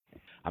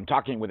I'm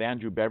talking with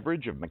Andrew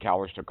Beveridge of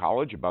Macalester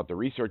College about the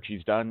research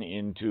he's done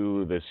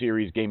into the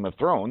series Game of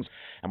Thrones.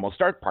 And we'll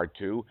start part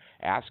two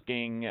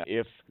asking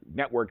if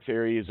network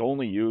theory is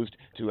only used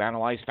to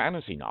analyze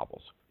fantasy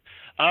novels.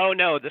 Oh,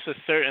 no, this is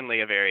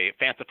certainly a very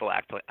fanciful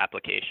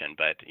application,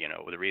 but,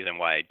 the reason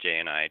why Jay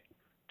and I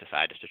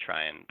decided to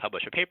try and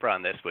publish a paper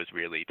on this was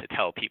really to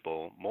tell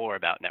people more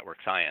about network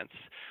science,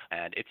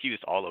 and it's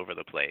used all over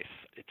the place.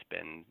 It's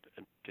been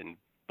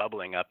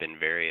bubbling up in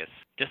various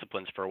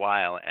disciplines for a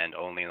while, and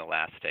only in the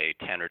last, say,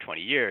 10 or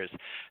 20 years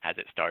has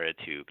it started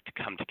to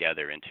come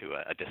together into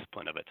a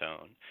discipline of its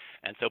own.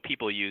 And so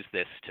people use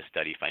this to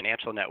study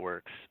financial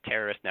networks,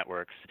 terrorist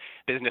networks,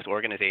 business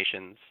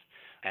organizations,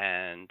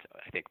 and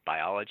I think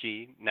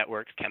biology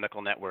networks,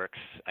 chemical networks.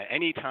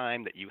 Any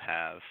time that you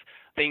have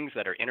things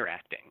that are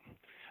interacting,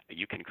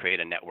 you can create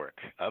a network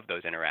of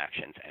those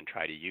interactions and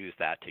try to use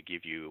that to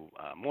give you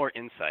more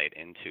insight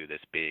into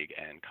this big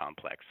and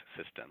complex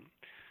system.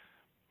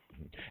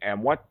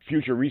 And what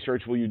future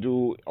research will you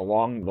do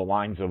along the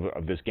lines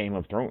of this Game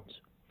of Thrones?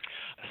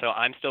 So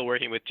I'm still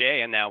working with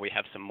Jay, and now we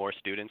have some more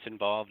students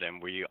involved,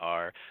 and we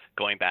are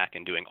going back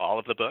and doing all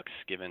of the books,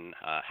 given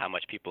how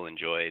much people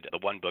enjoyed the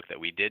one book that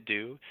we did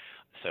do.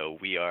 So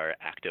we are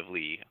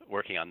actively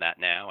working on that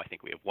now. I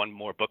think we have one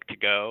more book to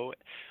go,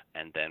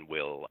 and then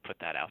we'll put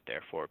that out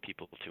there for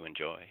people to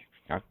enjoy.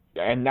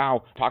 And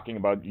now, talking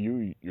about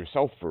you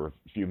yourself for a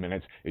few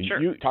minutes,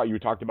 Sure. you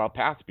talked about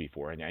paths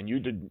before, and you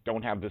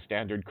don't have the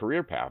standard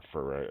career path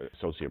for an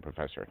associate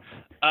professor.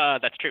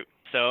 That's true.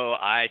 So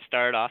I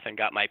started off and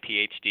got my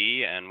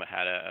PhD and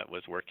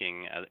was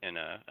working in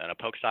a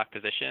postdoc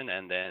position,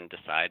 and then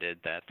decided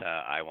that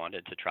I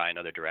wanted to try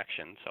another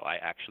direction. So I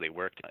actually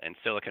worked in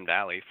Silicon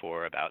Valley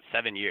for about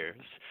 7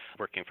 years,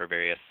 working for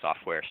various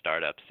software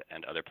startups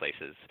and other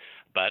places.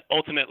 But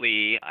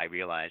ultimately, I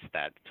realized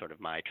that sort of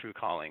my true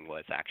calling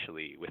was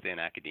actually within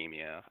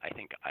academia. I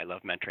think I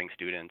love mentoring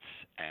students,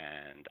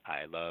 and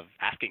I love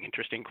asking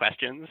interesting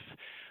questions,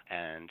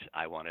 and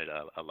I wanted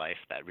a life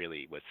that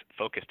really was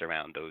focused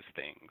around those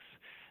things.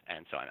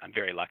 And so I'm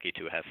very lucky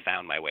to have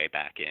found my way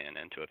back in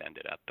and to have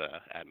ended up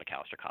at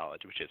Macalester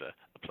College, which is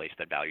a place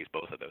that values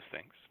both of those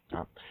things.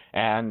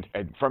 And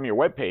from your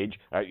webpage,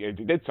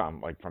 it did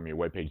sound like from your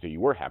webpage that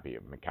you were happy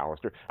at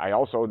Macalester. I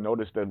also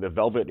noticed the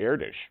Velvet Air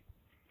Dish.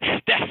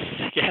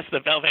 Yes, the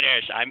Velvet Air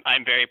Dish.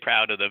 I'm very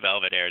proud of the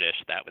Velvet Air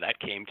Dish. That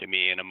came to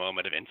me in a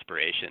moment of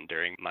inspiration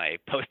during my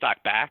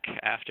postdoc back,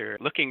 after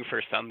looking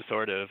for some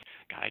sort of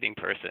guiding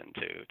person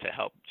to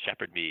help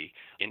shepherd me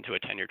into a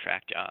tenure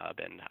track job,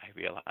 and I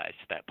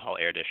realized that Paul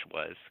Erdős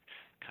was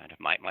kind of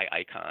my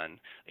icon.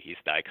 He's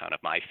the icon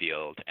of my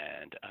field,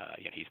 and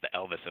he's the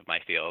Elvis of my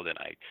field, and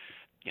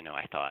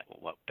I thought, well,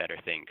 what better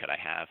thing could I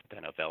have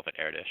than a Velvet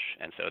Air Dish?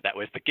 And so that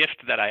was the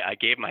gift that I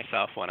gave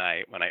myself when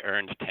I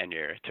earned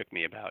tenure. It took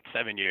me about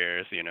 7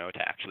 years,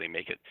 to actually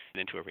make it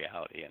into a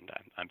reality, and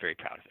I'm very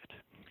proud of it.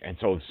 And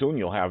so soon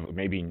you'll have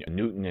maybe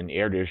Newton and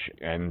Erdős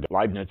and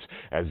Leibniz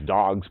as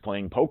dogs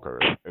playing poker.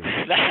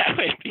 That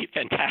would be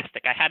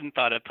fantastic. I hadn't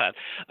thought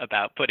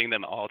about putting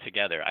them all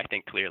together. I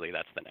think clearly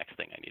that's the next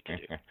thing I need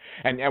to do.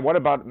 And what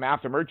about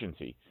Math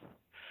Emergency?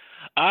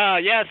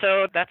 Yeah,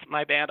 so that's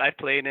my band. I've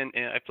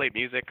played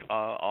music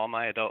all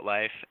my adult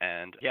life,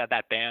 and yeah,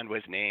 that band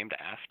was named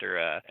after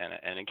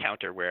an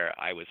encounter where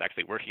I was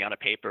actually working on a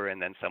paper,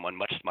 and then someone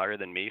much smarter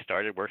than me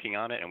started working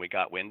on it, and we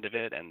got wind of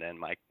it, and then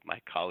my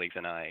colleagues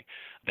and I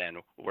then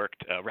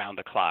worked around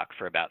the clock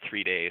for about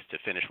 3 days to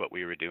finish what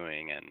we were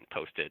doing and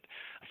post it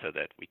so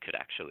that we could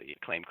actually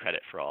claim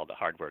credit for all the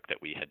hard work that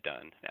we had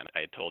done. And I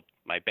had told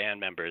my band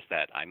members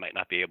that I might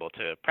not be able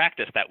to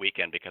practice that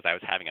weekend because I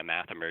was having a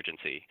math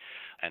emergency,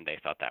 and they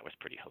thought that was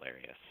pretty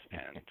hilarious,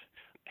 and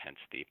hence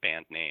the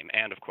band name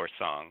and, of course,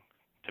 song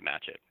to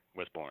match it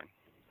was born.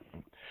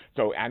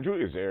 So, Andrew,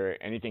 is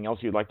there anything else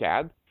you'd like to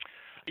add?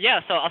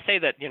 Yeah, so I'll say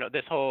that,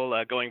 this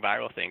whole going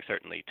viral thing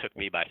certainly took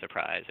me by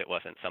surprise. It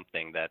wasn't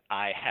something that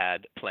I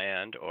had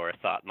planned or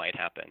thought might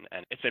happen.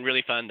 And it's been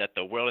really fun that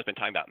the world has been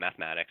talking about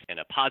mathematics in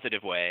a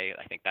positive way.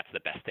 I think that's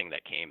the best thing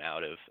that came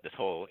out of this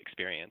whole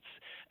experience.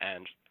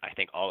 And I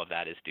think all of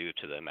that is due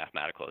to the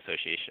Mathematical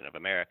Association of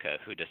America,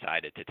 who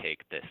decided to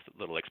take this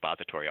little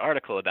expository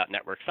article about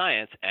network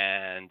science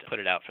and put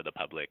it out for the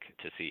public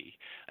to see.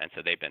 And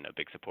so they've been a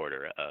big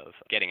supporter of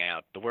getting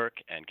out the work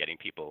and getting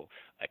people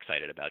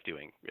excited about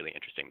doing really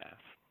interesting math.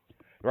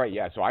 Right,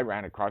 yeah. So I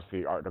ran across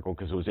the article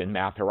because it was in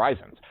Math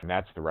Horizons, and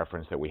that's the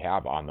reference that we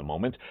have on the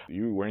moment.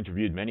 You were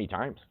interviewed many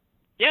times.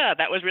 Yeah,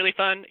 that was really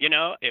fun.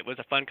 It was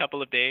a fun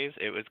couple of days.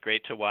 It was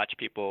great to watch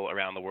people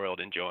around the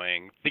world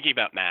thinking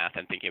about math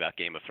and thinking about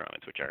Game of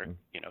Thrones, which are,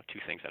 two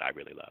things that I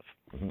really love.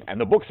 And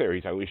the book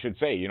series, we should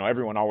say,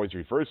 everyone always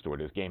refers to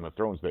it as Game of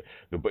Thrones, but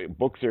the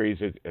book series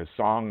is A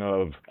Song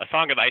of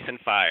Ice and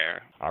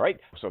Fire. All right,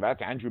 so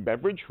that's Andrew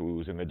Beveridge,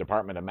 who's in the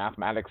Department of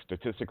Mathematics,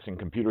 Statistics, and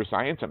Computer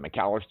Science at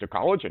Macalester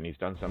College, and he's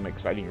done some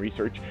exciting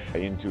research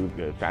into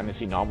the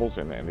fantasy novels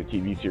and the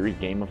TV series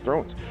Game of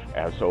Thrones.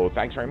 So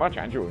thanks very much,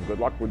 Andrew, and good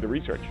luck with the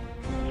research.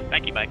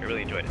 Thank you, Mike. I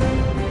really enjoyed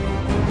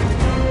it.